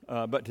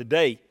But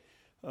today,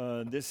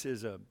 this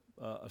is a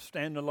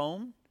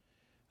standalone.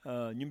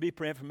 You can be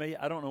praying for me.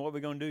 I don't know what we're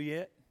going to do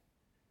yet.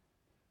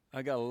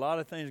 I got a lot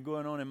of things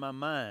going on in my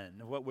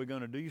mind of what we're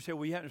going to do. You say,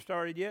 well, you haven't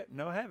started yet?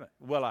 No, I haven't.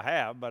 Well, I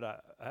have, but I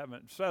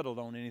haven't settled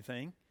on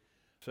anything.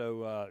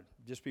 So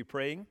just be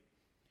praying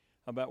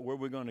about where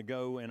we're going to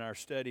go in our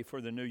study for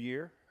the new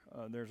year.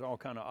 There's all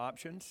kind of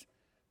options.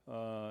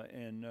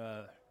 And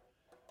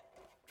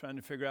trying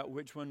to figure out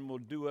which one will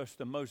do us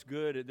the most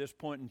good at this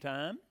point in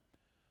time.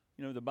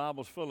 You know, the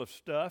Bible's full of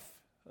stuff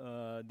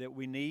that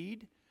we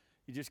need.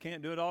 You just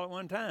can't do it all at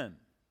one time.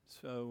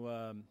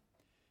 So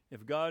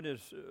if God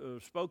has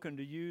spoken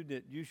to you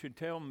that you should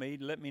tell me,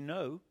 let me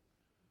know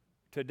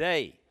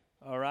today,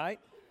 all right?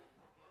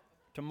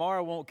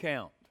 Tomorrow won't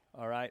count,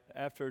 all right?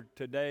 After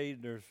today,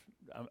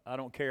 I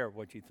don't care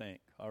what you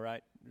think, all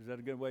right? Is that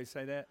a good way to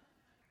say that?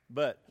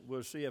 But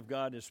we'll see if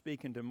God is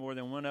speaking to more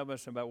than one of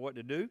us about what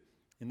to do.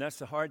 And that's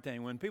the hard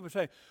thing. When people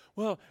say,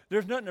 well,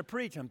 there's nothing to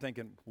preach, I'm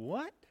thinking,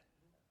 what?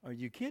 Are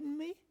you kidding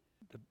me?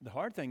 The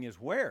hard thing is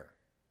where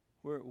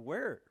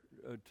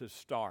to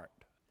start,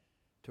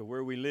 to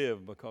where we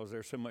live, because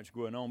there's so much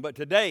going on. But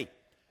today,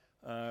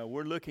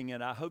 we're looking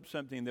at, I hope,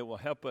 something that will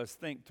help us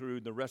think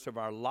through the rest of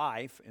our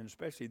life, and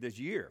especially this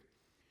year.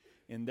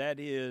 And that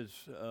is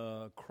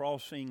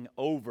crossing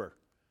over.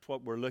 That's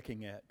what we're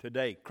looking at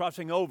today.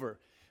 Crossing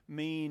over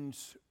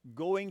means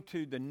going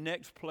to the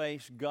next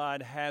place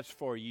God has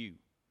for you.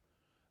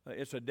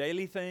 It's a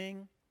daily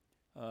thing.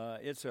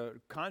 It's a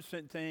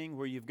constant thing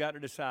where you've got to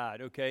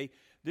decide, okay,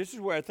 this is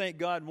where I think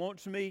God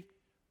wants me.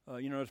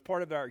 As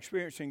part of our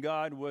experience in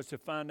God was to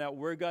find out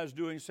where God's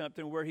doing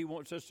something, where He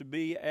wants us to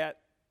be at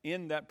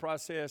in that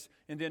process,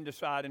 and then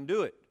decide and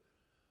do it.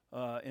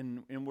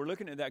 And we're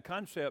looking at that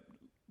concept,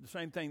 the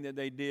same thing that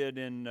they did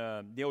in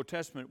the Old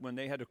Testament when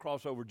they had to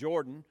cross over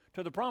Jordan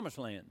to the Promised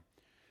Land.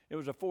 It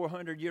was a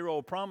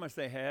 400-year-old promise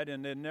they had,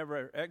 and they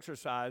never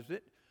exercised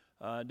it.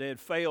 They had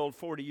failed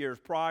 40 years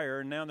prior,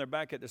 and now they're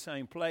back at the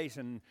same place,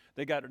 and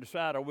they got to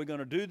decide, are we going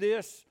to do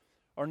this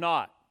or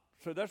not?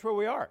 So that's where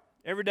we are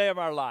every day of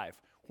our life.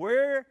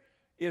 Where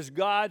is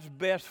God's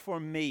best for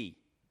me?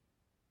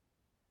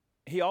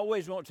 He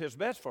always wants His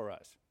best for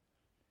us.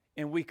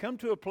 And we come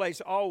to a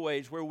place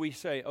always where we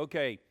say,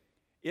 okay,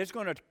 it's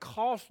going to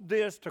cost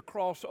this to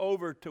cross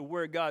over to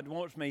where God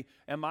wants me.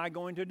 Am I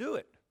going to do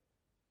it?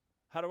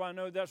 How do I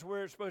know that's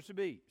where it's supposed to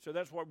be? So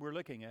that's what we're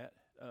looking at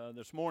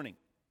this morning.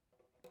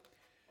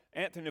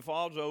 Anthony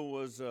Falzo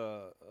was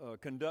a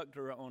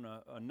conductor on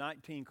a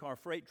 19-car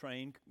freight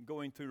train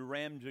going through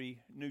Ramsey,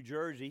 New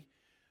Jersey.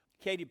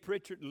 Katie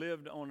Pritchard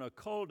lived on a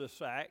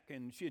cul-de-sac,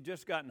 and she had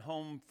just gotten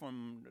home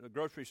from the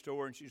grocery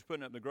store, and she was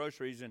putting up the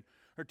groceries, and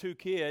her two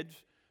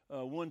kids,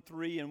 one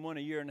 3 and one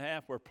a year and a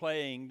half, were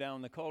playing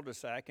down the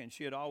cul-de-sac, and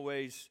she had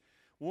always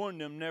warned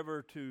them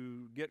never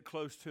to get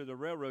close to the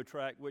railroad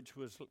track, which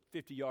was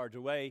 50 yards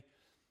away.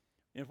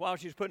 And while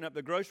she was putting up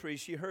the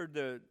groceries, she heard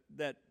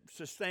that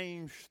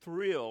sustained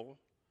thrill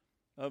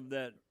of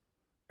that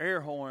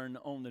air horn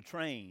on the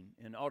train,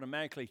 and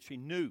automatically she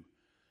knew.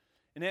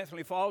 And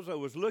Anthony Falzo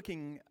was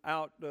looking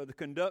out the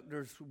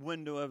conductor's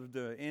window of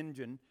the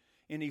engine,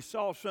 and he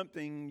saw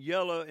something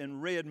yellow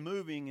and red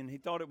moving, and he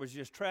thought it was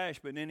just trash,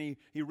 but then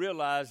he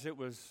realized it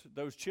was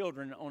those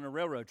children on a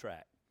railroad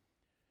track.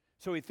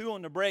 So he threw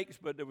on the brakes,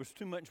 but there was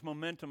too much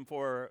momentum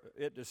for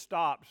it to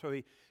stop.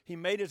 So he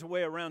made his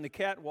way around the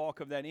catwalk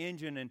of that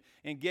engine, and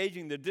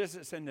engaging the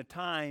distance and the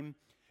time,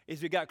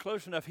 as he got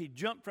close enough, he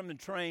jumped from the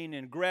train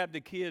and grabbed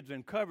the kids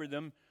and covered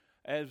them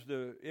as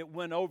it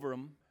went over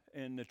them,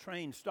 and the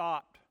train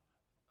stopped.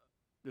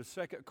 The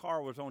second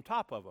car was on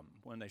top of them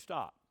when they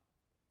stopped.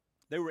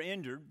 They were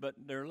injured, but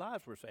their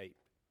lives were saved.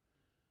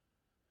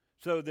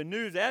 So the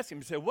news asked him,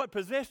 he said, what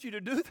possessed you to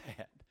do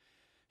that?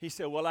 He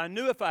said, well, I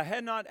knew if I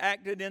had not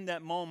acted in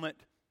that moment,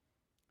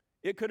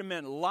 it could have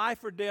meant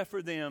life or death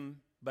for them,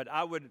 but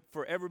I would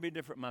forever be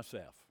different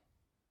myself.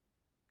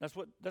 That's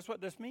what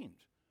this means.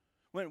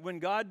 When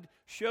God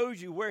shows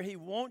you where He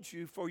wants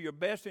you for your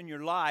best in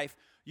your life,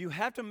 you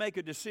have to make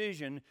a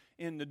decision,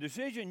 and the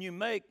decision you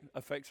make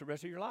affects the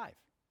rest of your life.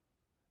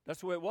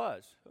 That's the way it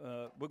was.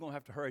 We're going to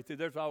have to hurry through.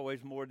 There's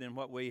always more than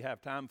what we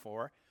have time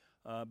for,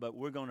 but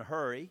we're going to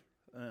hurry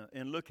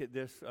and look at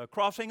this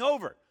crossing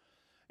over.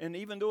 And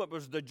even though it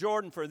was the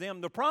Jordan for them,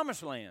 the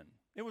Promised Land,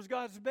 it was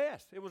God's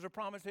best. It was a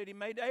promise that He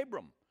made to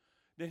Abram,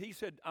 that He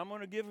said, I'm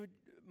going to give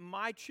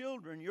my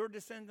children, your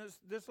descendants,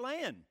 this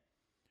land.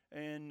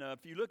 And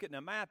if you look at the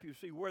map, you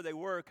see where they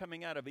were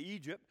coming out of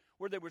Egypt,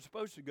 where they were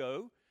supposed to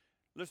go.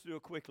 Let's do a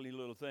quickly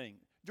little thing.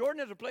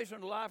 Jordan is a place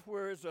in life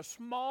where it's a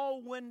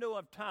small window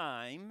of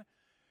time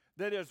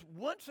that is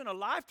once in a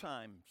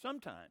lifetime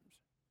sometimes.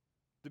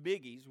 The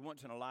biggies,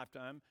 once in a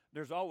lifetime.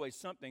 There's always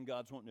something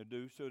God's wanting to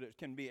do, so that it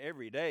can be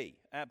every day,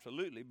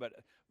 absolutely. But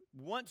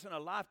once in a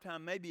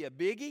lifetime, maybe a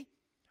biggie.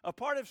 A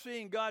part of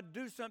seeing God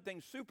do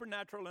something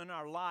supernatural in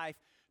our life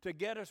to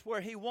get us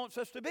where He wants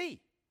us to be.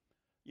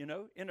 You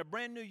know, in a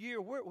brand new year,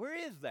 where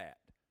is that?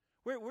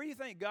 Where do you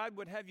think God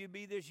would have you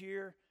be this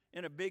year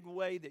in a big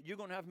way that you're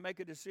going to have to make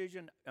a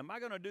decision? Am I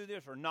going to do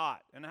this or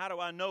not? And how do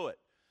I know it?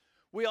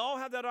 We all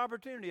have that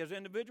opportunity as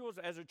individuals,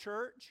 as a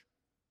church.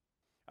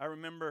 I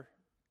remember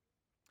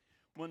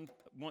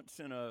once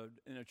in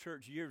a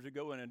church years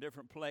ago in a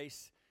different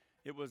place,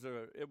 it was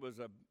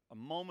a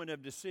moment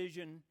of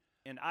decision,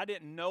 and I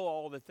didn't know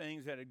all the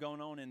things that had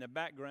gone on in the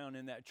background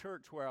in that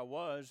church where I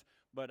was,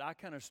 but I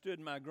kind of stood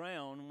my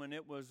ground when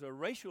it was a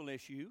racial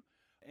issue,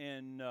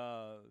 and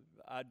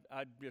I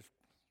just,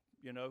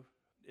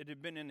 it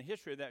had been in the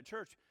history of that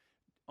church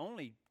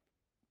only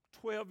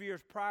 12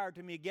 years prior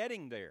to me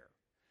getting there,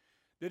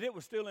 that it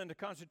was still in the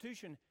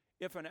Constitution.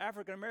 If an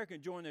African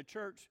American joined the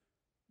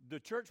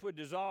church would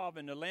dissolve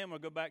and the land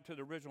would go back to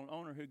the original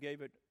owner who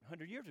gave it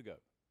 100 years ago.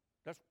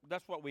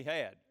 That's what we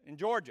had in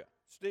Georgia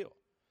still.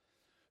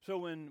 So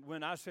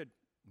when I said,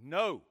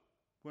 no,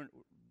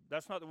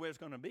 that's not the way it's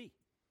going to be.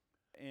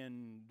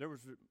 And there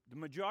was the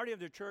majority of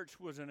the church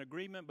was in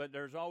agreement, but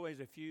there's always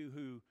a few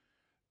who,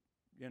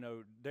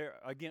 they're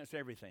against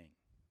everything.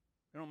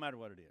 It don't matter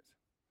what it is.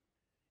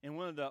 And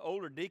one of the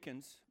older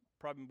deacons,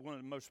 probably one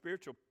of the most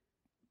spiritual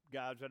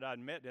guys that I'd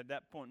met at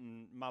that point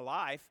in my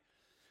life,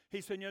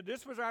 he said,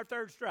 this was our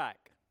third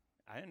strike.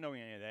 I didn't know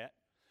any of that.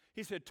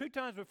 He said, 2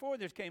 times before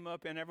this came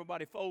up and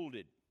everybody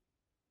folded.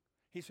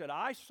 He said,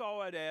 I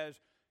saw it as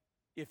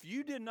if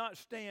you did not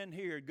stand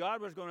here,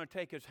 God was going to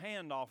take his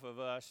hand off of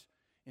us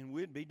and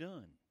we'd be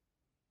done.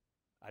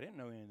 I didn't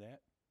know any of that.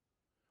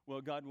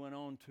 Well, God went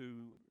on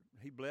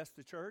he blessed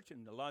the church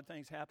and a lot of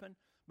things happened.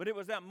 But it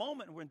was that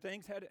moment when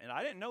things and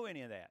I didn't know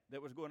any of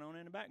that was going on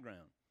in the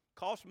background.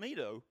 Cost me,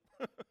 though.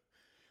 A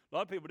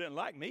lot of people didn't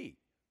like me.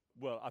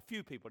 Well, a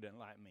few people didn't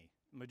like me.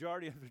 The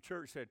majority of the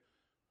church said,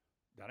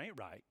 that ain't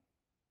right,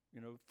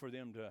 for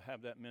them to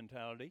have that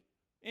mentality.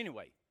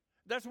 Anyway,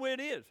 that's the way it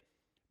is.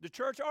 The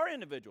church are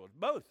individuals,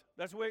 both.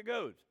 That's the way it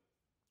goes.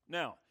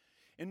 Now,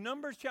 in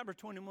Numbers chapter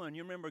 21,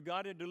 you remember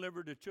God had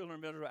delivered the children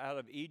of Israel out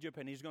of Egypt,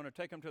 and he's going to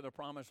take them to the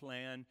promised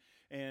land.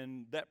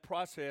 And that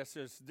process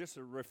is a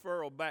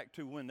referral back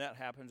to when that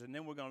happens. And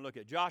then we're going to look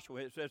at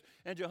Joshua. It says,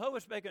 and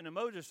Jehovah spake unto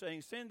Moses,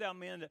 saying, send thou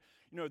men,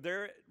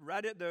 they're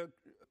right at the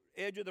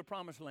edge of the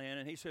promised land.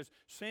 And he says,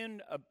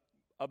 send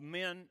a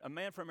man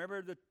from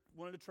every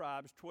one of the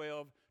tribes,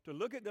 12, to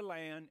look at the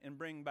land and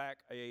bring back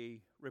a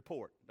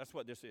report. That's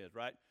what this is,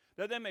 right?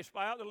 That they may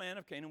spy out the land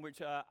of Canaan,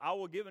 which I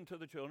will give unto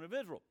the children of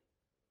Israel.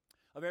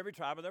 Of every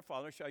tribe of their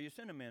fathers shall you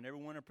send a man, every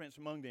one a prince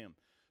among them.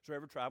 So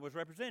every tribe was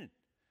represented.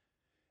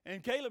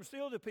 And Caleb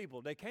stilled the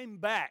people. They came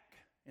back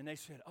and they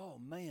said, oh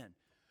man,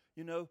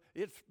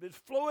 it's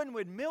flowing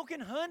with milk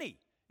and honey.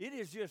 It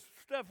is just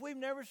stuff we've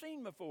never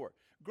seen before.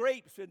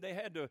 Grapes that they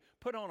had to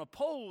put on a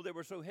pole that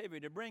were so heavy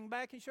to bring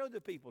back and show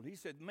the people. He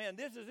said, man,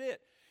 this is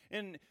it.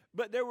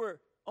 But there were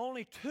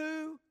only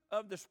 2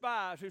 of the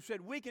spies who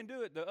said, we can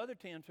do it. The other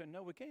 10 said,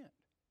 no, we can't.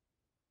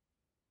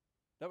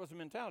 That was the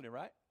mentality,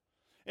 right?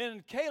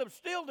 And Caleb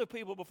stilled the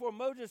people before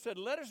Moses said,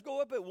 let us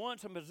go up at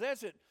once and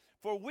possess it,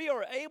 for we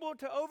are able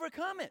to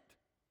overcome it.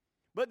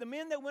 But the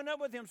men that went up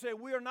with him said,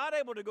 we are not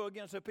able to go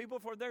against the people,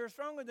 for they are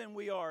stronger than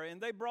we are. And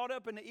they brought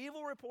up an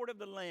evil report of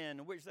the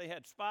land which they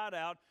had spied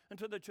out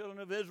unto the children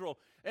of Israel.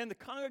 And the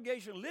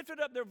congregation lifted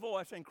up their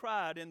voice and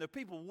cried, and the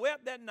people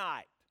wept that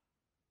night.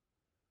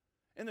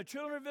 And the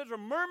children of Israel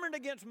murmured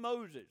against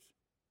Moses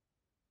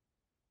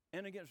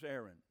and against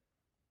Aaron.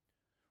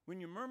 When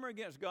you murmur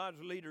against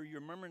God's leader,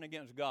 you're murmuring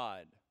against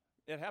God.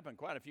 It happened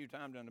quite a few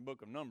times in the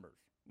book of Numbers.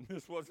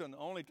 This wasn't the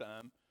only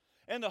time.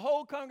 And the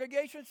whole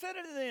congregation said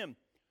unto them,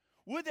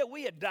 would that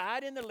we had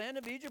died in the land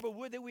of Egypt, or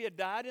would that we had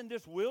died in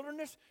this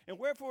wilderness? And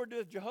wherefore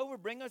doth Jehovah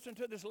bring us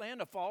into this land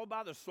to fall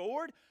by the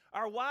sword?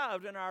 Our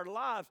wives and our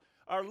lives,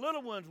 our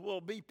little ones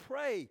will be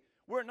prey.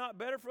 Were it not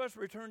better for us to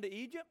return to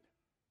Egypt?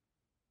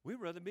 We'd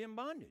rather be in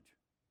bondage.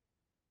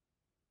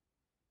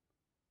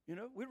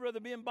 We'd rather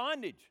be in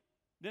bondage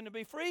than to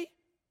be free.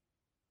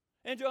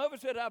 And Jehovah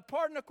said, I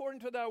pardon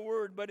according to thy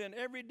word, but in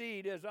every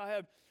deed as I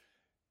have.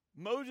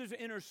 Moses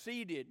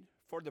interceded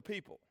for the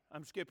people.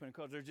 I'm skipping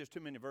because there's just too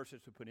many verses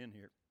to put in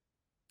here.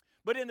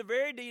 But in the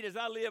very deed as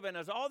I live, and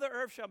as all the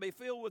earth shall be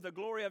filled with the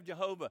glory of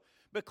Jehovah,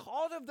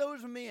 because of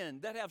those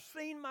men that have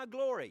seen my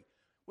glory.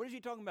 What is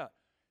he talking about?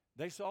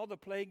 They saw the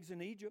plagues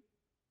in Egypt.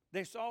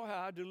 They saw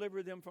how I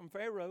delivered them from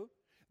Pharaoh.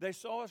 They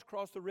saw us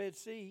cross the Red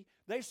Sea.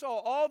 They saw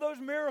all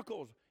those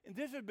miracles. And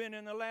this has been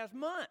in the last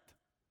month.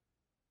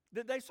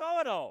 That they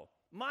saw it all.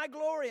 My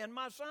glory and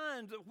my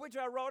signs, which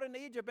I wrought in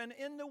Egypt and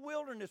in the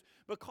wilderness,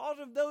 because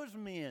of those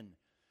men.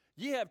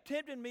 Ye have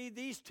tempted me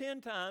these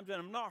 10 times, and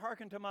am not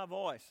hearkened to my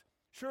voice.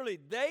 Surely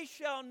they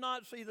shall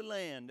not see the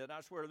land that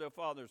I swear to their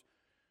fathers.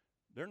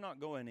 They're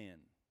not going in.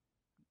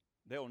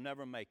 They'll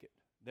never make it.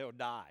 They'll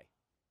die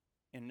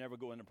and never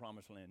go in the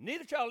promised land.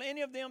 Neither shall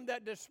any of them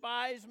that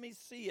despise me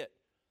see it.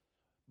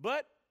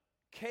 But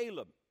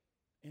Caleb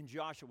and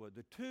Joshua,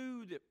 the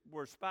 2 that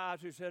were spies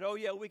who said, oh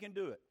yeah, we can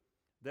do it.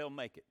 They'll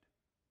make it.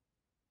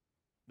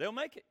 They'll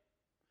make it.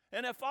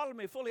 And have followed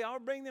me fully. I will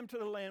bring them to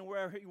the land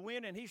where he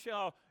went, and they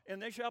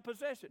shall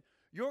possess it.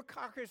 Your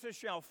carcasses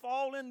shall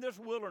fall in this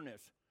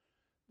wilderness.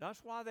 That's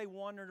why they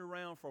wandered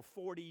around for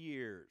 40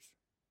 years.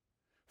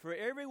 For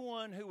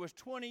everyone who was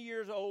 20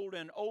 years old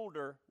and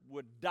older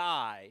would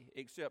die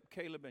except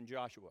Caleb and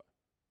Joshua.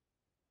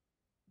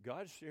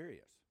 God's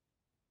serious.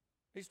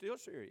 He's still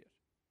serious.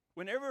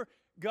 Whenever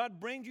God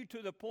brings you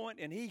to the point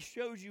and He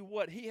shows you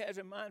what He has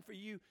in mind for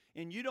you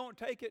and you don't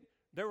take it,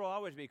 there will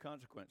always be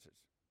consequences.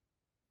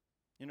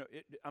 You know,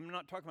 I'm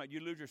not talking about you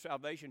lose your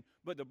salvation,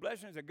 but the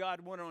blessings that God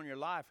wanted on your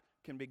life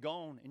can be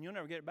gone and you'll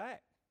never get it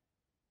back.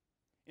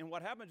 And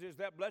what happens is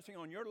that blessing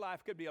on your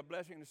life could be a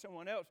blessing to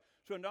someone else.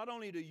 So not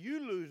only do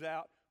you lose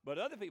out, but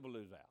other people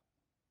lose out.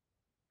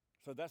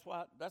 So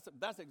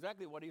that's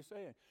exactly what he's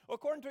saying.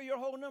 According to your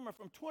whole number,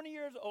 from 20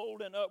 years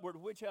old and upward,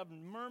 which have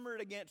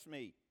murmured against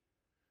me,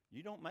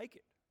 you don't make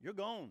it. You're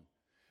gone.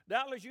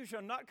 Doubtless you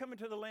shall not come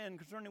into the land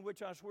concerning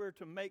which I swear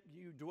to make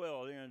you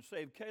dwell therein,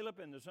 save Caleb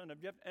and the son of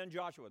Jephthah and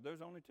Joshua.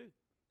 There's only two.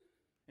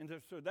 And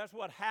so that's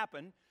what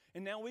happened.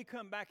 And now we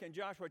come back in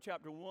Joshua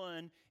chapter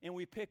 1 and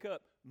we pick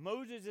up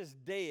Moses is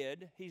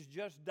dead. He's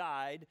just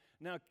died.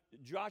 Now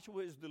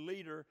Joshua is the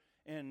leader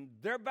and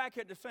they're back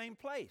at the same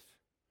place.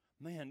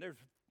 Man, there's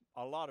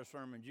a lot of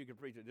sermons you could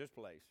preach at this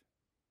place.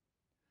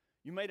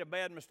 You made a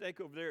bad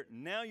mistake over there.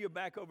 Now you're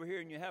back over here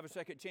and you have a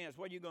second chance.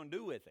 What are you going to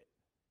do with it?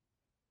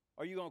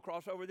 Are you going to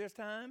cross over this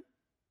time?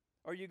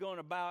 Or are you going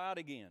to bow out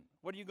again?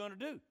 What are you going to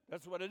do?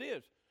 That's what it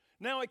is.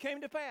 Now it came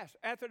to pass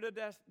after the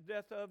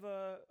death of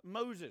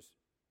Moses,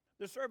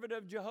 the servant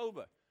of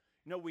Jehovah.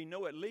 You know, we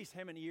know at least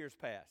how many years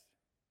passed?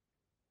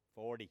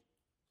 40.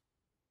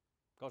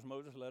 Because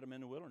Moses led them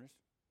in the wilderness.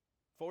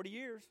 40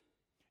 years.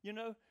 You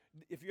know,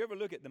 if you ever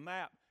look at the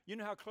map, you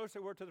know how close they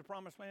were to the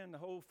promised land the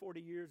whole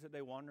 40 years that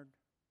they wandered?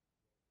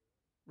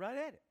 Right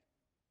at it.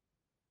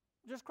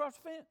 Just across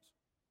the fence.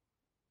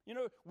 You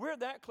know, we're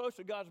that close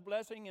to God's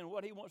blessing and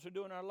what He wants to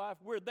do in our life.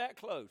 We're that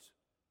close.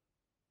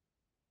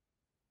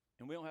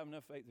 And we don't have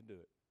enough faith to do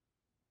it.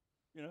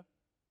 You know?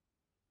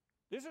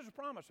 This is a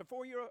promise, a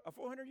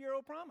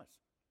 400-year-old promise.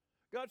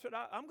 God said,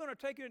 I'm going to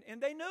take you, and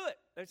they knew it.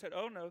 They said,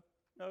 oh, no.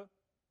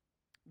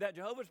 That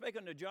Jehovah spake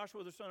unto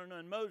Joshua the son of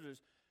Nun, Moses,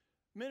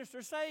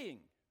 minister, saying,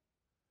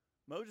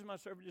 Moses, my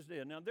servant, is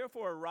dead. Now,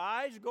 therefore,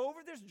 arise, go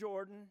over this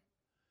Jordan,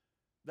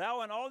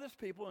 thou and all this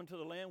people, into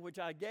the land which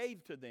I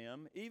gave to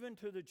them, even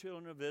to the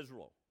children of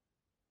Israel.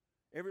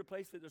 Every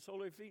place that the sole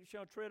of your feet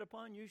shall tread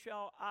upon,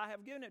 I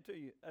have given it to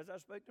you, as I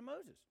spake to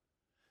Moses.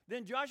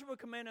 Then Joshua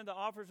commanded the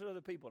officers of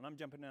the people, and I'm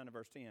jumping down to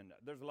verse 10.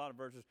 There's a lot of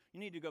verses. You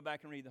need to go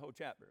back and read the whole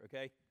chapter,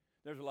 okay?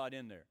 There's a lot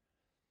in there.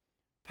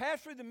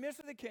 Pass through the midst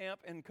of the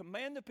camp and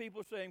command the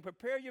people, saying,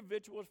 prepare your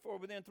victuals, for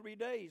within 3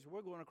 days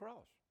we're going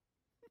across.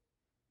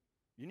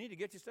 You need to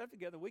get your stuff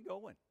together. We're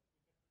going.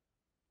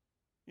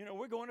 You know,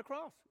 we're going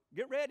across.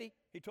 Get ready.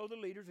 He told the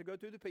leaders to go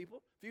through the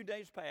people. A few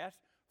days passed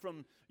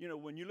from, you know,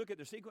 when you look at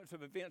the sequence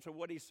of events of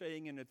what he's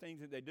saying and the things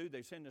that they do,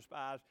 they send the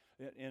spies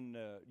and,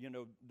 you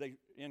know, they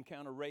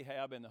encounter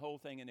Rahab and the whole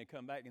thing and they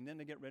come back and then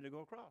they get ready to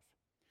go across.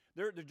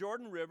 They're at the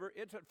Jordan River.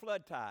 It's at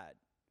flood tide.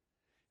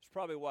 It's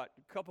probably,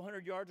 a couple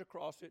hundred yards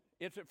across it.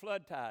 It's at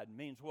flood tide.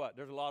 Means what?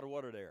 There's a lot of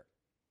water there.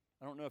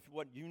 I don't know if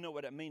you know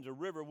what that means. A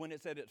river, when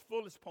it's at its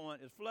fullest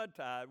point, is flood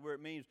tide, where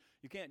it means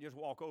you can't just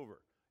walk over.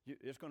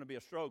 It's going to be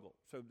a struggle.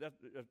 So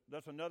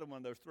that's another one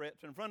of those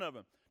threats in front of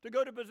them. To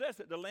go to possess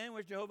it, the land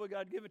which Jehovah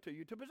God give it to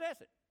you, to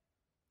possess it.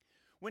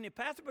 When he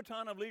passed the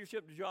baton of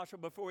leadership to Joshua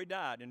before he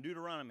died, in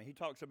Deuteronomy, he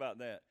talks about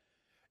that.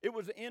 It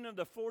was the end of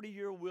the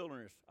 40-year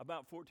wilderness,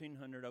 about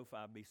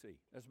 1405 BC.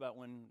 That's about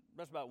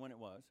when it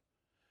was.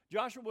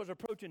 Joshua was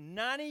approaching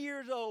 90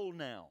 years old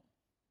now.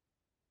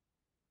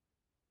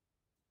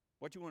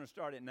 What you want to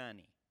start at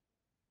 90?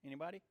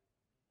 Anybody?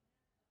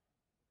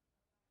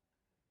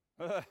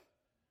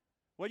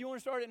 Well, you want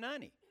to start at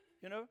 90,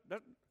 you know.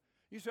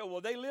 You say,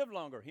 well, they lived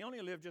longer. He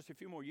only lived just a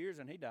few more years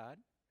and he died.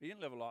 He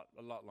didn't live a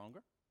lot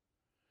longer.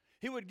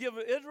 He would give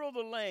Israel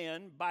the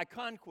land by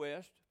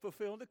conquest,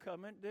 fulfill the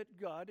covenant that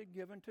God had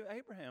given to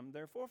Abraham,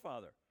 their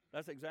forefather.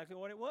 That's exactly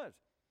what it was.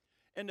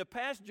 And to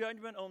pass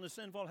judgment on the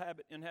sinful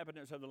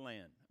inhabitants of the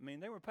land. I mean,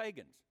 they were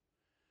pagans.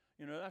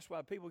 You know, that's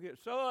why people get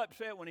so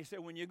upset when he said,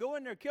 when you go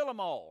in there, kill them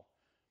all.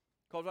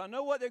 Because I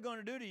know what they're going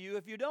to do to you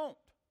if you don't.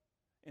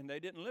 And they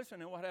didn't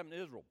listen, and what happened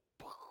to Israel?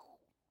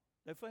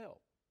 They fell.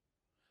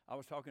 I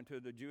was talking to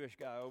the Jewish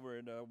guy over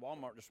at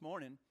Walmart this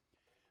morning.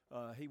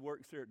 He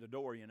works there at the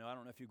door, you know. I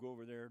don't know if you go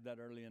over there that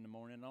early in the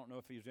morning. I don't know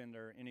if he's in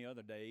there any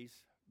other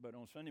days. But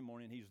on Sunday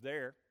morning, he's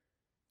there.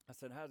 I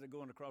said, how's it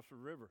going across the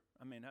river?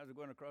 I mean, how's it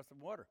going across the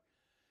water?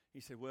 He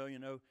said, well, you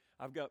know,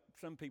 I've got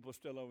some people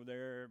still over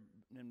there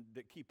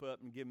that keep up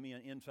and give me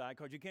an insight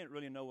because you can't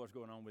really know what's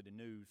going on with the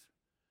news.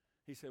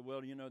 He said,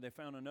 well, you know, they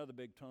found another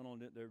big tunnel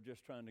that they're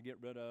just trying to get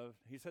rid of.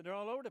 He said, they're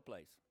all over the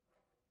place.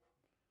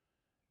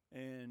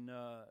 And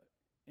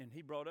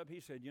he brought up, he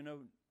said, you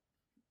know,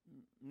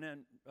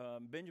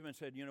 Benjamin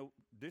said, you know,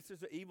 this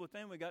is an evil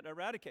thing. We got to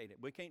eradicate it.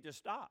 We can't just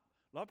stop.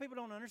 A lot of people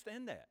don't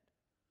understand that.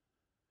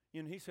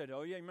 And he said,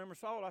 oh, yeah, you remember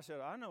Saul? I said,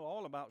 I know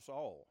all about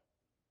Saul.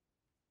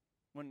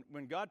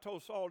 When God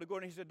told Saul to go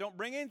in, he said, don't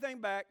bring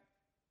anything back.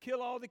 Kill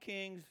all the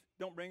kings.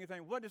 Don't bring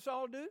anything. What did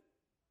Saul do?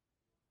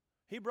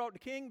 He brought the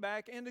king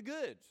back and the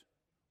goods.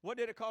 What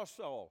did it cost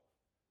Saul?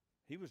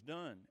 He was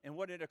done. And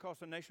what did it cost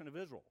the nation of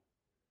Israel?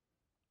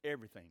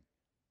 Everything.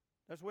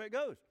 That's the way it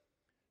goes.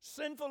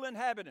 Sinful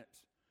inhabitants.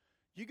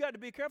 You got to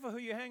be careful who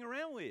you hang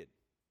around with.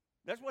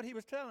 That's what he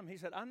was telling them. He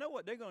said, I know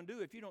what they're going to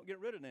do if you don't get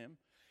rid of them.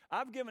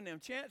 I've given them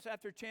chance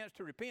after chance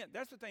to repent.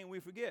 That's the thing we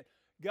forget.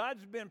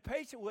 God's been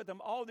patient with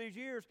them all these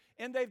years,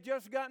 and they've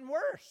just gotten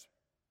worse.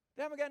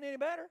 They haven't gotten any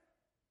better.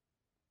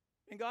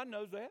 And God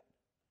knows that.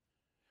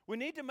 We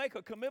need to make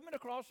a commitment to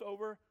cross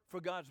over for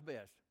God's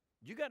best.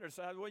 You got to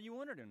decide whether you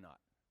want it or not.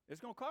 It's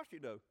going to cost you,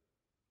 though.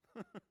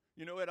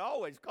 You know, it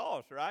always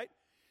costs, right?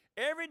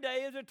 Every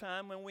day is a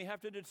time when we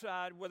have to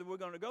decide whether we're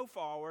going to go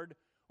forward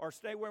or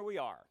stay where we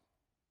are.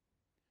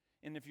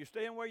 And if you're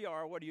staying where you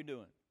are, what are you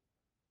doing?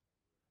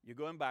 You're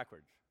going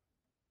backwards,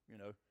 you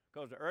know,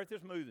 because the earth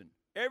is moving.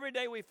 Every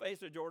day we face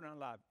the Jordan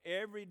life,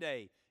 every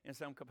day in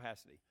some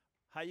capacity.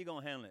 How are you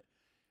going to handle it?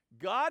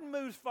 God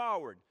moves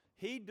forward.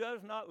 He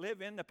does not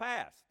live in the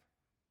past.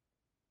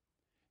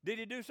 Did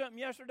he do something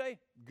yesterday?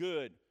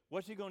 Good.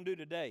 What's he going to do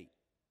today?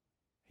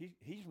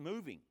 He's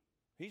moving.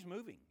 He's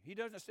moving. He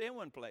doesn't stay in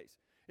one place.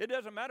 It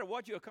doesn't matter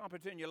what you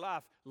accomplished in your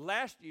life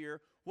last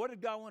year. What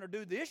did God want to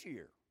do this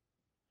year?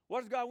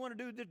 What does God want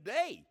to do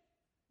today?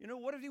 You know,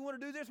 what does he want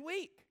to do this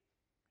week?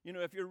 You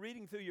know, if you're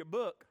reading through your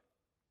book,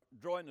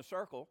 Drawing the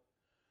Circle,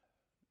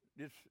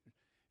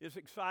 it's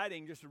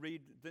exciting just to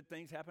read that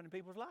things happen in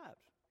people's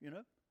lives, you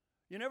know.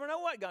 You never know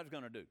what God's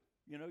going to do.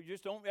 You know, you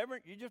just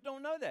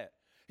don't know that.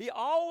 He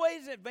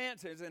always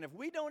advances, and if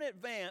we don't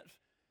advance,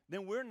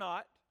 then we're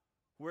not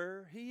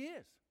where he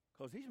is,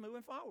 because he's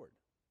moving forward.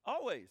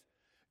 Always.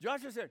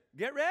 Joshua said,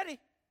 get ready.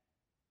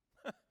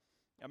 I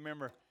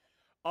remember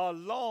a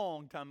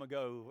long time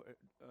ago,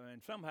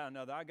 and somehow or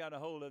another, I got a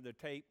hold of the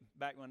tape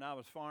back when I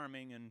was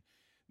farming, and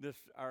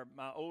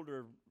my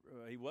older,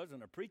 he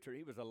wasn't a preacher,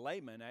 he was a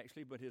layman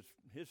actually, but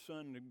his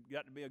son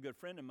got to be a good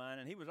friend of mine,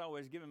 and he was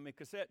always giving me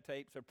cassette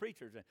tapes of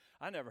preachers, and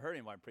I never heard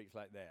anybody preach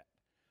like that.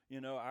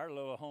 You know, our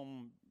little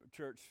home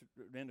church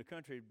in the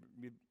country,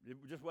 it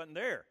just wasn't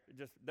there.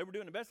 They were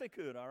doing the best they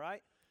could, all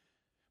right?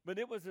 But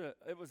it was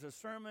a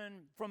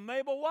sermon from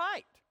Mabel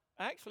White,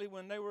 actually,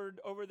 when they were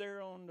over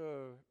there on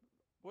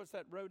what's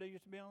that road they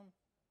used to be on?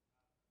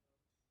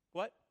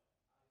 What?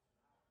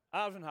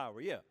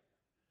 Eisenhower, yeah.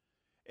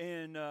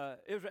 And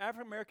it was an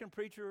African-American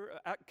preacher,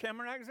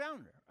 Cameron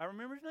Alexander. I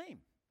remember his name.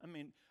 I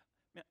mean,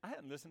 man, I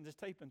hadn't listened to this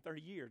tape in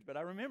 30 years, but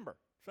I remember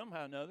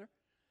somehow or another.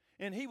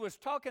 And he was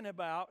talking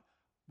about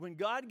when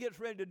God gets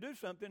ready to do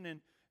something,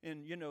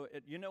 and you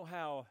know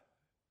how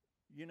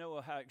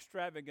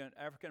extravagant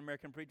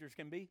African-American preachers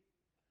can be?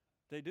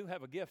 They do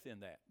have a gift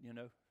in that, you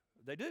know.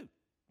 They do.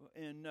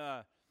 And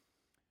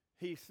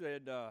he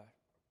said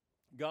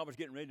God was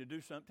getting ready to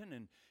do something,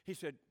 and he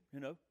said, you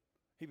know,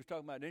 he was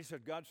talking about it, and he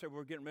said, God said,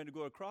 we're getting ready to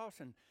go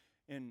across,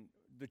 and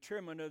the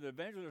chairman of the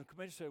evangelism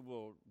committee said,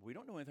 well, we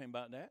don't know anything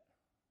about that.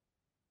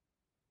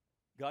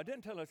 God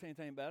didn't tell us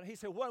anything about it. He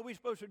said, what are we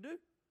supposed to do?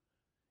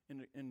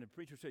 And the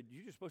preacher said,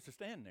 you're just supposed to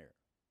stand there.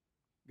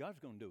 God's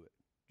going to do it.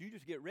 You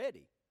just get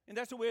ready. And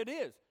that's the way it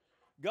is.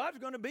 God's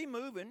going to be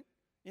moving,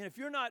 and if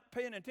you're not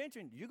paying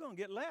attention, you're going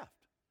to get left.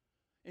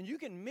 And you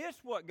can miss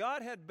what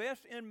God had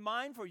best in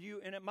mind for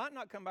you, and it might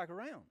not come back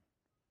around.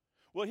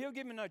 Well, he'll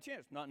give me another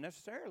chance. Not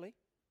necessarily.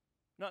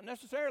 Not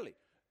necessarily.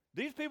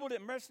 These people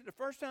didn't miss it the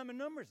first time in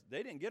Numbers.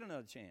 They didn't get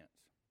another chance.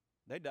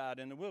 They died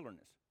in the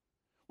wilderness.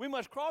 We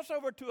must cross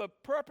over to a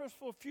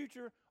purposeful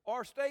future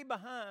or stay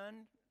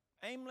behind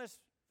aimless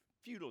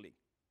futilely.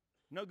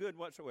 No good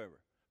whatsoever.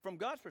 From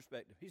God's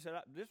perspective, he said,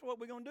 this is what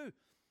we're going to do.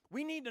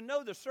 We need to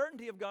know the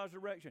certainty of God's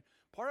direction.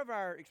 Part of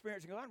our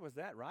experience in God was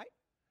that, right?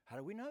 How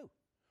do we know?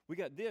 We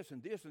got this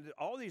and this and this,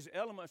 all these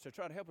elements to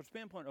try to help us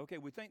pinpoint, okay,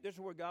 we think this is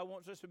where God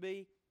wants us to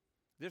be.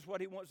 This is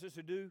what he wants us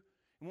to do.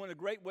 And one of the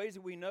great ways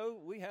that we know,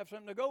 we have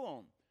something to go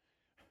on.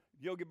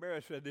 Yogi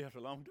Berra said this a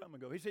long time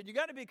ago. He said, you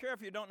got to be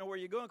careful you don't know where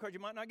you're going because you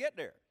might not get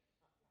there.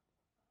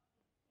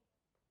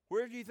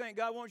 Where do you think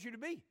God wants you to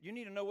be? You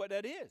need to know what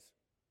that is,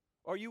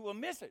 or you will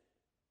miss it.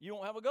 You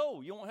won't have a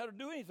goal. You won't have to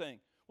do anything.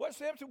 What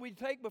steps do we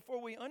take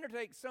before we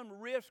undertake some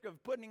risk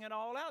of putting it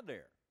all out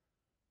there?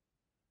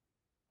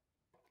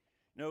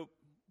 You know,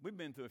 we've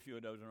been through a few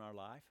of those in our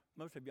life.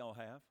 Most of y'all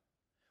have.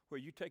 Where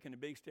you're taking a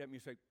big step and you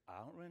say,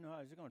 I don't really know how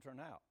it's going to turn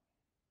out.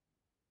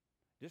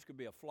 This could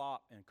be a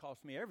flop and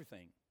cost me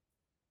everything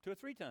 2 or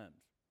 3 times.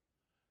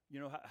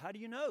 You know, how do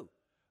you know?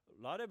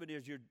 A lot of it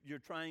is you're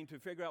trying to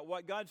figure out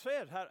what God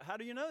says. How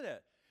do you know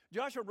that?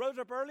 Joshua rose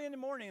up early in the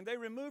morning, and they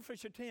removed from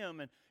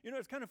Shittim. And, you know,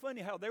 it's kind of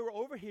funny how they were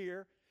over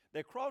here.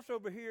 They crossed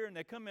over here, and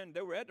they come in.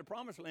 They were at the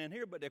promised land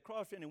here, but they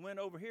crossed in and went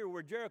over here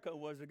where Jericho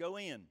was to go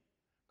in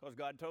because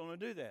God told them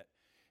to do that.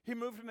 He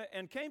moved from it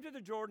and came to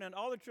the Jordan, and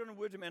all the children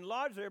with him, and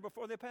lodged there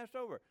before they passed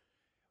over.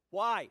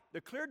 Why?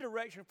 The clear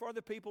direction for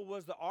the people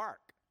was the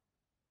ark.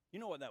 You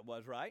know what that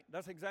was, right?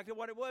 That's exactly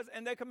what it was.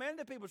 And they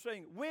commanded the people,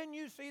 saying, when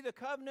you see the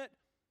covenant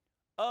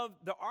of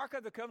the ark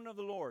of the covenant of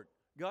the Lord,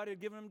 God had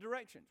given them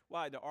directions.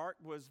 Why? The ark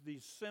was the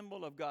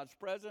symbol of God's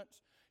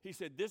presence. He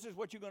said, this is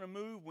what you're going to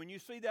move. When you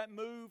see that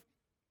move,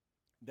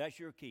 that's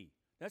your key.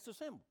 That's the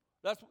symbol.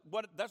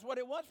 That's what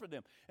it was for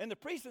them. And the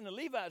priests and the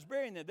Levites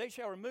bearing them, they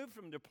shall remove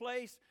from their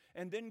place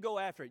and then go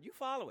after it. You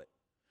follow it.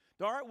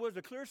 The ark was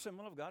a clear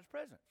symbol of God's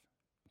presence.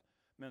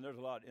 Man, there's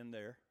a lot in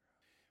there.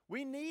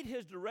 We need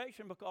his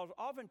direction because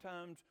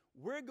oftentimes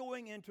we're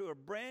going into a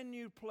brand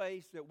new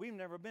place that we've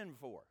never been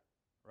before,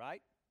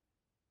 right?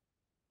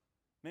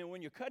 Man,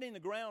 when you're cutting the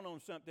ground on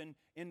something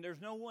and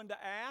there's no one to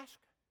ask,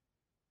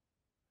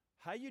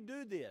 how you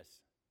do this?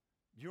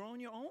 You're on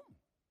your own.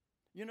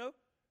 You know,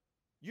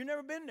 you've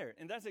never been there.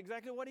 And that's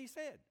exactly what he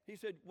said. He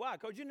said, why?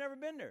 Because you've never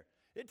been there.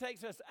 It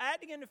takes us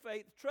acting in the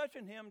faith,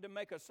 trusting him to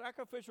make a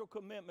sacrificial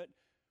commitment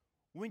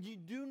when you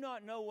do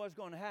not know what's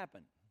going to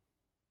happen.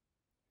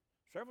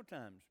 Several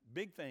times,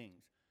 big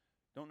things.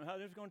 Don't know how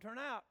this is going to turn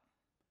out.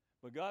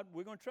 But God,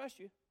 we're going to trust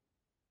you.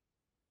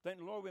 Thank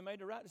the Lord we made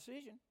the right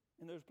decision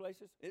in those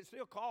places. It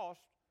still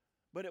cost,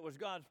 but it was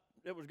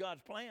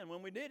God's plan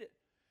when we did it.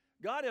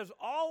 God is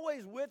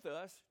always with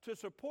us to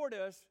support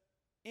us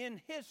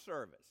in his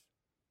service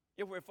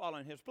if we're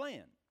following his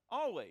plan.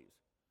 Always.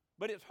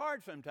 But it's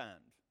hard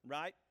sometimes,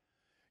 right?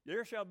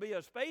 There shall be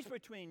a space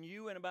between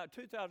you and about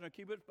 2,000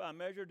 cubits by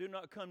measure. Do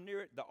not come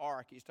near it. The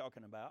ark he's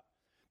talking about.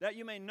 That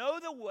you may know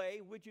the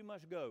way which you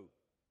must go.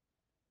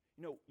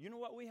 You know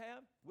what we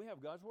have? We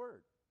have God's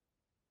word.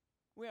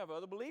 We have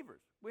other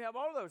believers. We have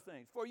all of those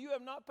things. For you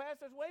have not passed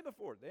this way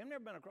before. They have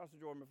never been across the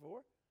Jordan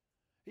before.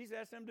 He's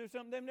asked them to do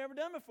something they've never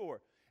done before.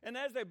 And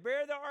as they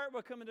bear the ark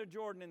by coming to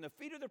Jordan, and the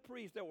feet of the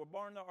priests that were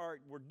bearing the ark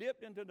were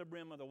dipped into the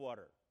brim of the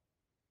water.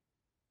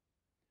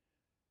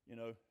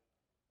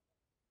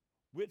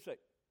 We'd say,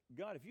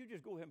 God, if you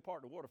just go ahead and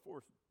part the water for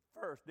us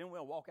first, then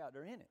we'll walk out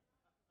there in it.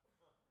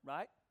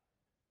 Right?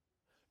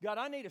 God,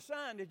 I need a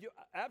sign that you're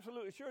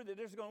absolutely sure that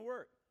this is going to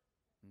work.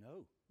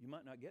 No, you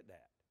might not get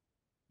that.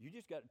 You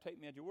just got to take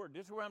me at your word.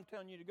 This is where I'm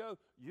telling you to go.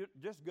 You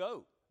just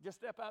go. Just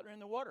step out there in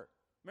the water.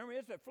 Remember,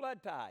 it's at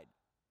flood tide.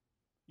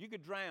 You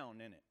could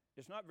drown in it.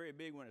 It's not very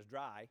big when it's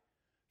dry.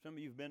 Some of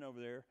you have been over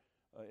there.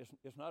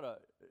 It's not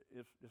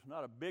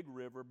a big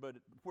river, but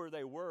where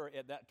they were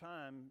at that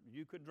time,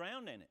 you could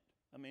drown in it.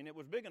 I mean, it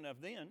was big enough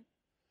then.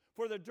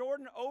 For the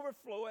Jordan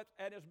overfloweth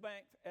at its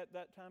banks at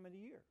that time of the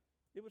year.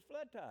 It was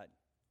flood tide.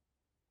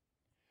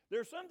 There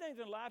are some things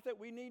in life that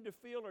we need to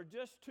feel are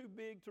just too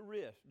big to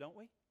risk, don't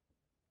we?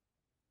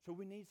 So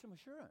we need some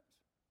assurance.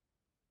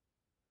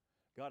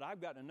 God,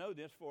 I've got to know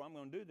this before I'm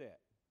going to do that.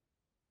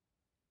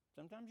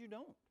 Sometimes you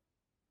don't.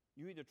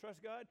 You either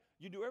trust God,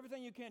 you do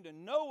everything you can to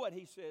know what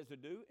he says to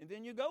do, and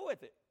then you go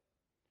with it.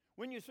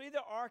 When you see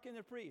the ark and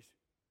the priest,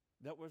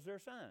 that was their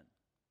sign.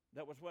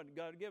 That was what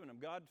God had given them.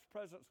 God's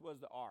presence was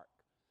the ark.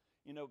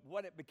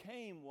 What it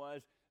became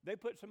was they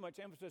put so much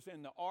emphasis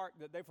in the ark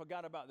that they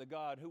forgot about the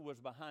God who was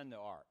behind the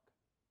ark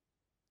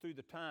through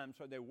the time.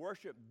 So they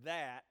worshiped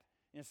that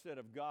instead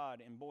of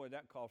God, and boy,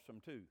 that cost them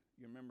too.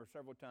 You remember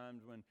several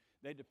times when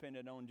they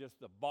depended on just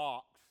the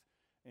box,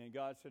 and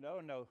God said,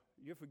 oh no,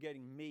 you're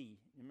forgetting me.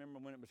 You remember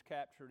when it was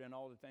captured and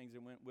all the things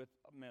that went with,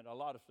 a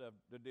lot of stuff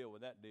to deal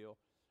with that deal.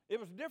 It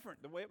was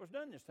different the way it was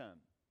done this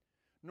time.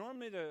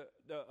 Normally the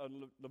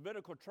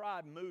Levitical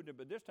tribe moved it,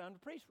 but this time the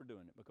priests were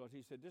doing it because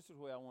he said, this is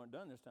the way I want it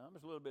done this time.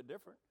 It's a little bit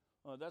different.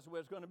 That's the way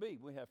it's going to be.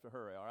 We have to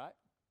hurry, all right?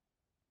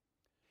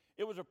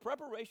 It was a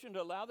preparation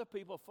to allow the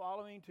people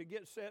following to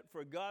get set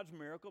for God's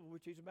miracle,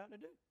 which he's about to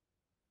do.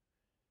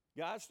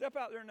 Guys, step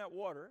out there in that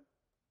water,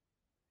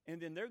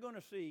 and then they're going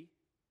to see,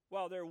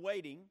 while they're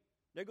waiting,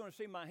 they're going to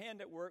see my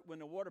hand at work when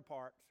the water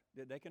parts,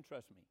 that they can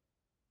trust me.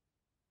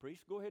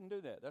 Priests, go ahead and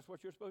do that. That's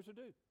what you're supposed to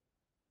do.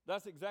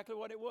 That's exactly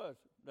what it was.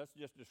 That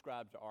just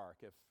describes the ark,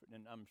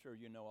 and I'm sure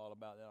you know all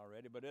about that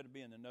already, but it'll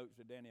be in the notes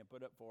that Danny had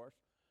put up for us.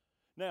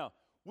 Now,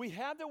 we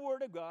have the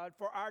Word of God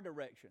for our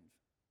directions.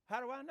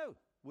 How do I know?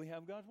 We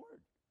have God's Word.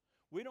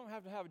 We don't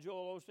have to have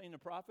Joel Osteen the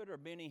prophet or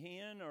Benny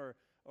Hinn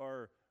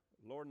or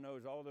Lord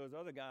knows all those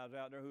other guys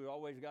out there who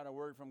always got a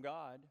word from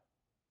God.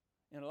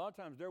 And a lot of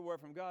times their word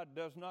from God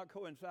does not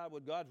coincide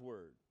with God's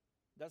Word.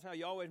 That's how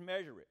you always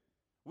measure it.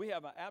 We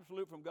have an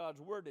absolute from God's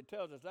Word that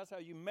tells us that's how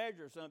you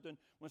measure something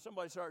when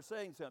somebody starts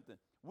saying something.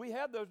 We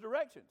have those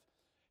directions.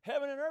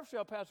 Heaven and earth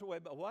shall pass away,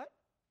 but what?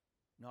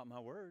 Not my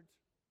words.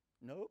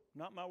 Nope,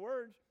 not my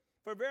words.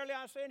 For verily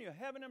I say unto you,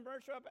 heaven and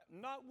earth shall pass,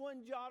 not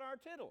one jot or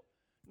tittle,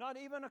 not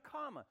even a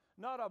comma,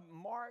 not a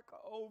mark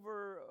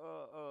over,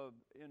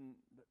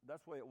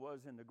 that's the way it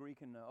was in the Greek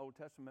and the Old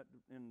Testament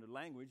in the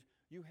language.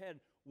 You had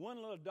one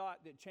little dot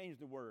that changed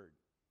the word,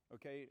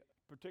 okay?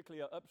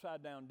 Particularly an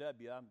upside down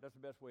W. That's the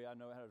best way I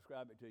know how to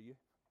describe it to you.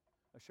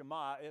 A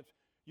Shema.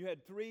 You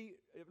had three,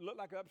 it looked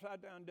like an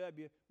upside down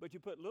W, but you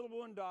put little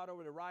one dot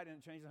over the right and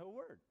it changed the whole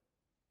word.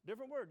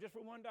 Different word, just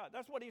for one dot.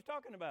 That's what he's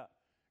talking about.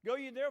 Go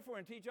ye therefore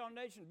and teach all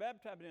nations,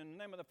 baptizing in the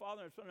name of the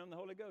Father and the Son and the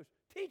Holy Ghost.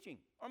 Teaching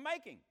or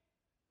making.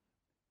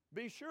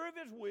 Be sure of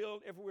his will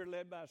if we're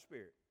led by a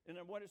Spirit. Isn't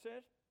that what it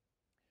says?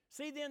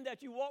 See then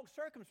that you walk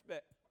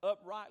circumspect,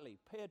 uprightly.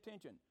 Pay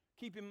attention.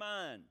 Keep your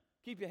mind.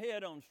 Keep your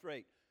head on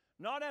straight.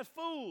 Not as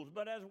fools,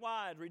 but as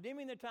wise,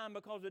 redeeming the time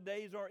because the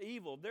days are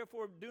evil.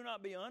 Therefore, do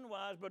not be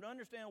unwise, but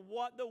understand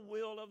what the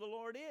will of the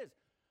Lord is.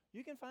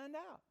 You can find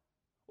out.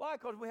 Why?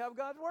 Because we have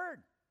God's Word.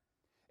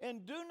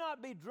 And do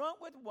not be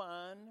drunk with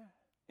wine,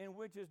 in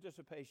which is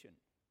dissipation,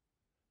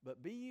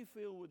 but be ye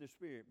filled with the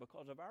Spirit.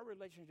 Because of our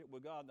relationship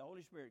with God, the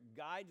Holy Spirit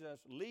guides us,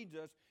 leads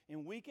us,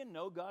 and we can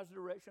know God's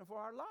direction for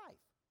our life.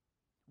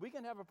 We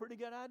can have a pretty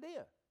good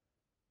idea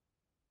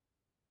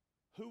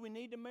who we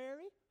need to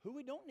marry, who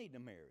we don't need to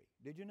marry.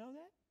 Did you know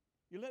that?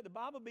 You let the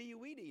Bible be your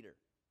weed eater.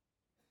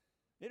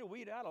 It'll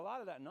weed out a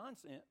lot of that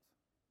nonsense.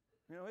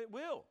 You know, it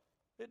will.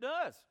 It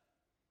does.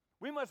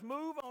 We must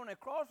move on a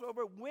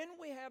crossover when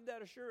we have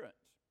that assurance.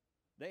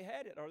 They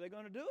had it. Are they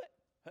going to do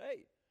it?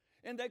 Hey.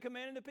 And they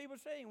commanded the people,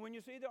 saying, when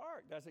you see the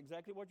ark, that's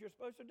exactly what you're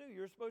supposed to do.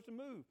 You're supposed to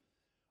move.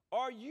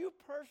 Are you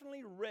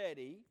personally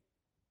ready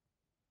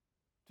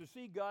to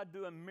see God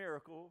do a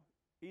miracle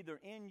either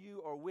in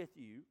you or with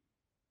you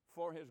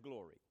for His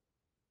glory?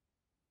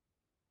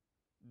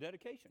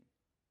 Dedication.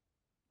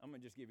 I'm going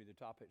to just give you the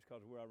topics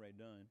because we're already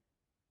done.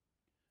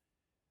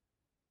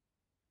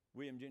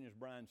 William Jennings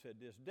Bryan said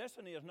this: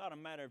 destiny is not a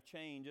matter of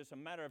change, it's a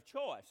matter of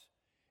choice.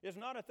 It's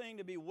not a thing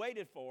to be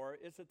waited for,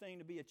 it's a thing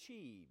to be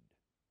achieved.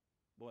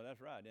 Boy,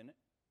 that's right, isn't it?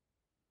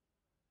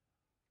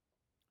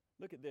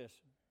 Look at this.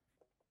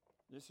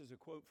 This is a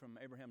quote from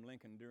Abraham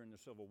Lincoln during the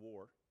Civil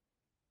War.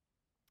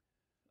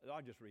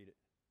 I'll just read it.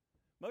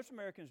 Most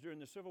Americans during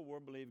the Civil War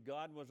believed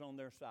God was on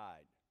their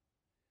side,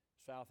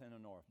 South and the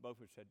North. Both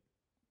would said,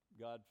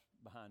 God's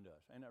behind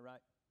us. Ain't that right?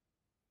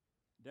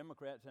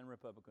 Democrats and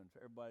Republicans.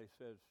 Everybody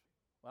says,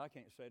 well, I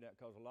can't say that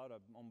because a lot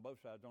of them on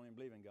both sides don't even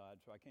believe in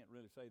God, so I can't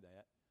really say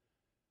that.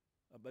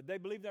 But they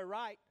believe they're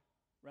right,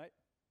 right?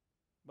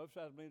 Both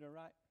sides believe they're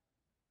right.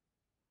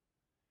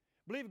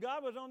 Believe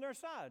God was on their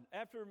side.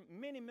 After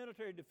many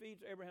military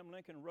defeats, Abraham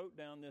Lincoln wrote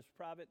down this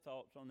private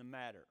thoughts on the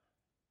matter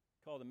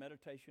called the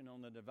Meditation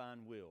on the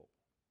Divine Will.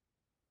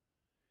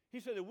 He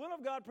said, the will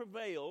of God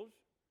prevails.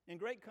 In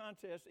great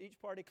contests, each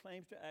party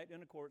claims to act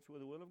in accordance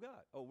with the will of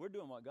God. Oh, we're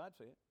doing what God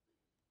said.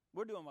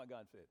 We're doing what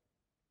God said.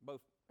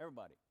 Both,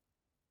 everybody.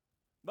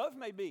 Both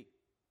may be.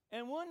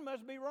 And one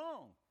must be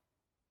wrong.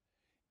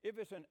 If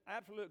it's an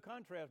absolute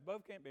contrast,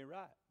 both can't be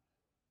right.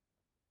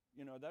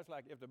 You know, that's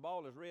like if the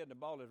ball is red, the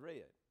ball is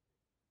red.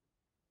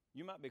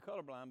 You might be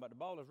colorblind, but the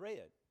ball is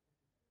red.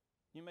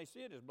 You may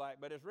see it as black,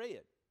 but it's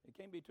red. It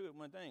can't be two at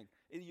one thing.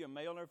 Either you're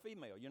male or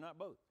female. You're not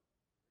both.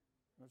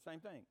 Same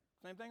thing.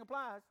 Same thing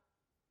applies.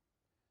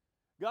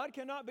 God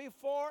cannot be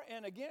for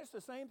and against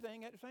the same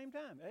thing at the same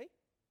time. Eh?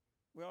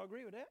 We all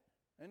agree with that?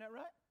 Isn't that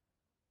right?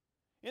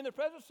 In the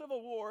present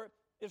civil war,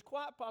 it's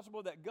quite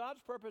possible that God's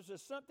purpose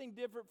is something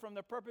different from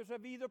the purpose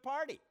of either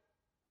party.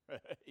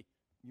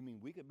 You mean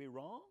we could be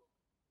wrong?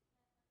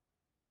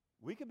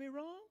 We could be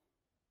wrong?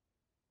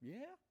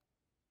 Yeah.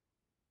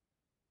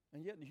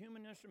 And yet the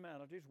human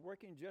instrumentalities,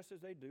 working just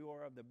as they do,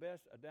 are of the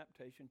best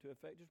adaptation to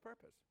effect His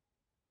purpose.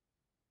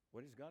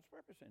 What is God's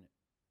purpose in it?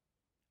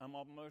 I'm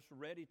almost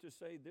ready to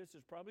say this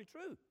is probably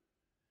true.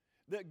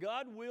 That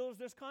God wills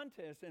this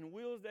contest and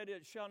wills that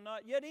it shall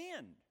not yet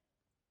end.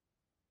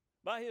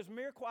 By His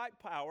mere quiet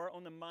power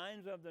on the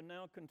minds of the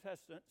now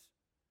contestants,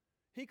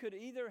 He could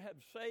either have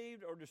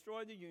saved or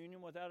destroyed the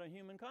Union without a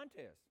human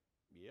contest.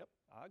 Yep,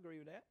 I agree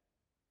with that.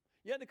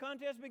 Yet the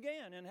contest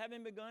began, and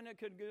having begun, it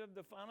could give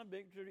the final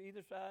victory to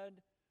either side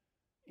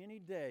any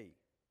day.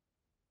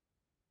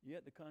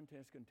 Yet the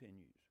contest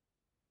continues.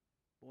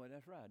 Boy,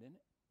 that's right, isn't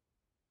it?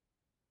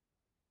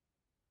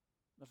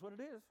 That's what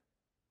it is.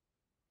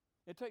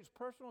 It takes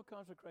personal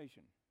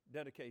consecration,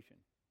 dedication.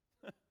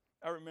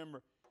 I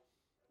remember,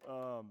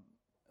 I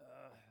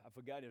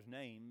forgot his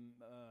name.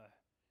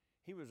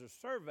 He was a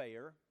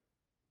surveyor.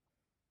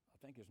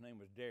 I think his name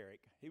was Derek.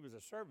 He was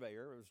a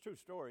surveyor. It was a true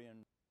story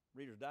in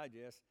Reader's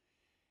Digest.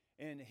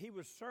 And he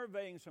was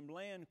surveying some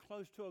land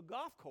close to a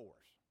golf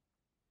course.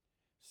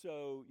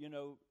 So, you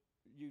know,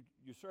 you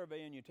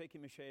survey and you take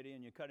your machete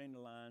and you cut in the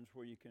lines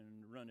where you can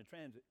run the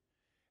transit.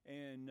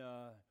 And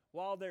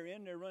while they're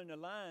in there running the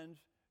lines,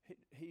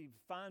 he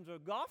finds a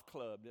golf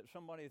club that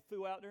somebody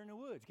threw out there in the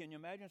woods. Can you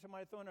imagine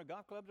somebody throwing their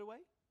golf clubs away?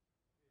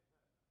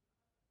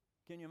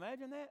 Can you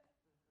imagine that?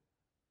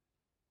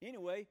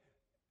 Anyway,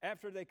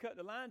 after they cut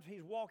the lines,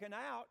 he's walking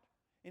out,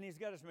 and he's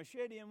got his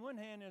machete in one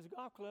hand and his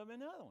golf club in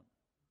the other one.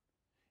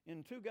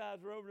 And two guys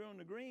were over there on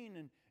the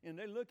green, and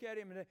they look at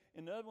him,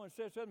 and the other one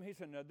says something. He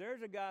said, now,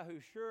 there's a guy who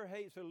sure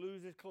hates to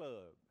lose his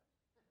club.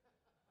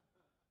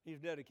 He's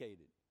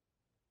dedicated.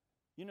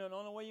 You know the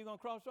only way you're going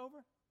to cross over?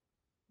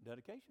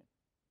 Dedication.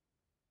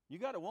 You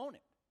got to want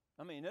it.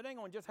 I mean, it ain't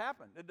going to just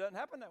happen. It doesn't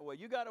happen that way.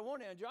 You got to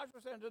want it. And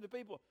Joshua said to the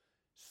people,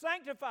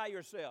 sanctify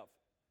yourself.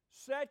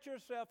 Set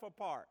yourself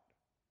apart.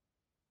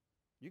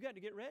 You got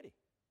to get ready.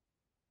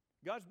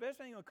 God's best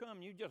ain't going to come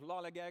and you just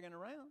lollygagging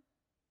around.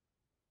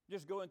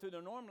 Just going through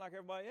the norm like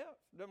everybody else.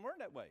 It doesn't work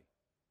that way.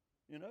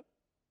 You know?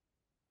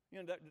 You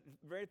know, that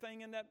very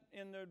thing in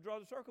the Draw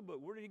the Circle book.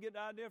 Where did he get the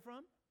idea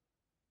from?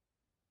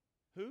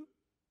 Who?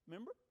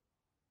 Remember?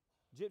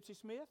 Gypsy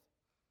Smith.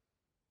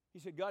 He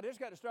said, God, this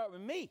got to start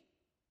with me.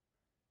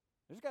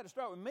 This got to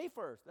start with me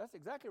first. That's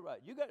exactly right.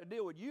 You got to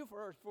deal with you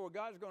first before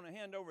God's going to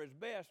hand over His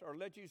best or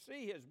let you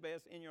see His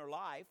best in your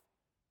life.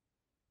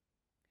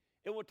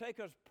 It will take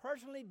us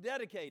personally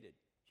dedicated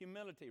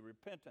humility,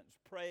 repentance,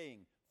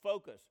 praying,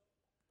 focus,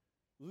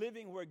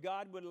 living where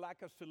God would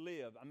like us to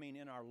live. I mean,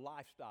 in our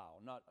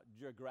lifestyle, not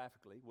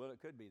geographically. Well, it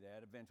could be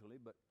that eventually,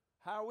 but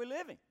how are we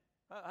living?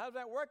 How's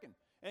that working?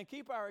 And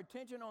keep our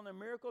attention on the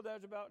miracle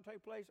that's about to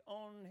take place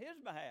on His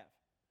behalf.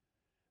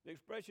 The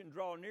expression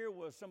draw near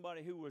was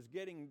somebody who was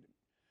getting,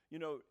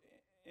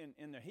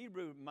 in the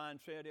Hebrew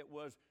mindset, it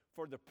was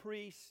for the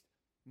priest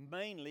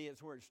mainly.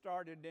 It's where it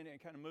started, then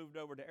it kind of moved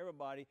over to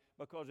everybody,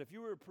 because if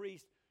you were a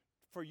priest,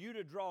 for you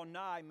to draw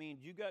nigh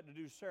means you got to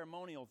do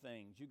ceremonial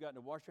things. You got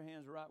to wash your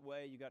hands the right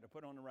way. You got to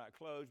put on the right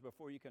clothes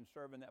before you can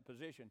serve in that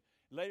position.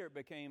 Later it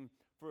became,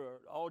 for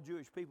all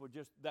Jewish people,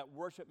 just that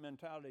worship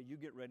mentality. You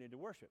get ready to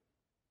worship.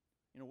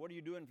 What are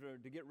you doing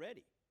to get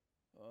ready?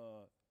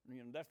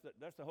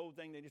 That's the whole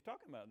thing that he's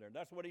talking about there.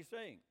 That's what he's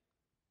saying.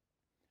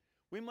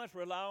 We must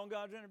rely on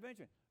God's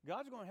intervention.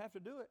 God's going to have to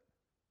do it.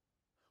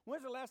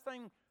 When's the last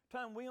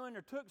time we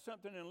undertook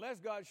something, and unless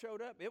God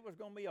showed up, it was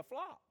going to be a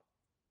flop?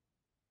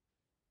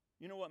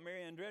 You know what Mary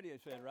Andretti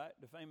said, right?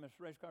 The famous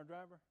race car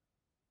driver?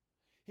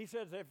 He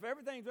says, if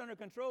everything's under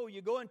control,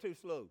 you're going too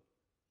slow.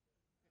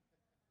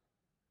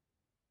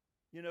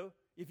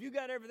 If you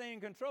got everything in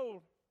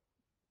control,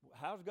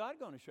 how's God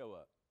going to show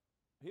up?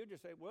 He'll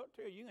just say, well,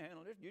 Terry, you can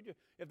handle this.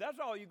 If that's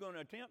all you're going to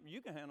attempt, you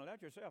can handle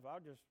that yourself.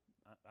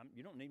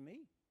 You don't need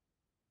me.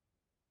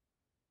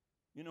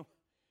 You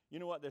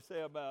know what they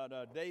say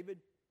about David?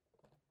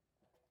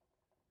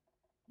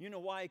 You know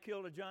why he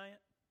killed a giant?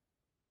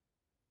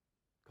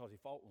 Because he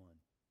fought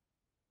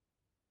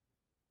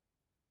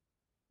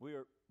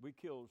one. We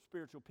kill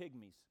spiritual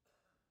pygmies.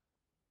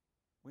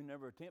 We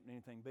never attempt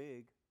anything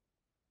big.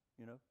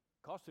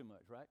 Costs too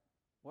much, right?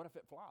 What if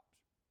it flops?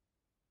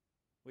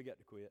 We got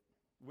to quit.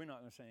 We're not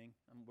going to sing.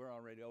 We're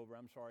already over.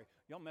 I'm sorry.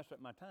 Y'all messed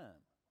up my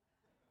time.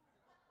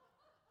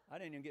 I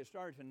didn't even get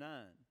started till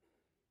 9.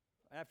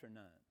 After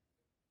 9.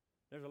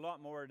 There's a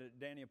lot more that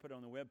Danny put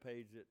on the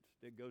webpage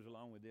that goes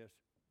along with this.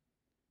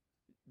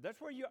 That's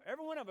where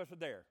every one of us are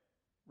there.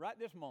 Right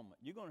this moment,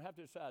 you're going to have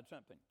to decide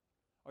something.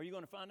 Are you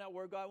going to find out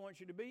where God wants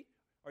you to be?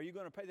 Are you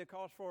going to pay the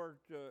cost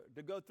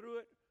to go through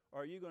it?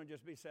 Or are you going to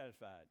just be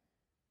satisfied?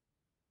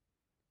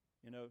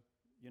 You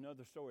know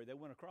the story. They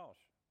went across.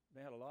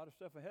 They had a lot of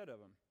stuff ahead of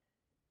them.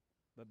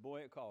 But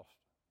boy, it cost.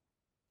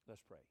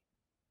 Let's pray.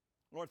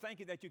 Lord, thank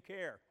you that you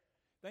care.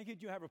 Thank you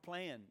that you have a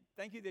plan.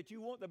 Thank you that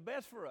you want the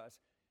best for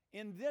us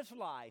in this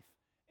life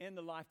and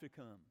the life to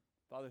come.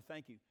 Father,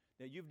 thank you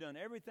that you've done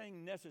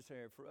everything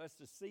necessary for us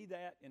to see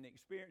that and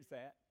experience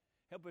that.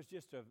 Help us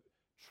just to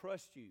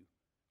trust you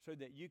so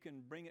that you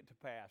can bring it to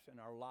pass in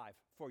our life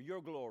for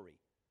your glory.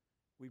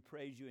 We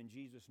praise you in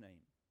Jesus'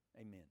 name.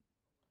 Amen.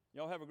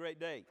 Y'all have a great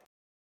day.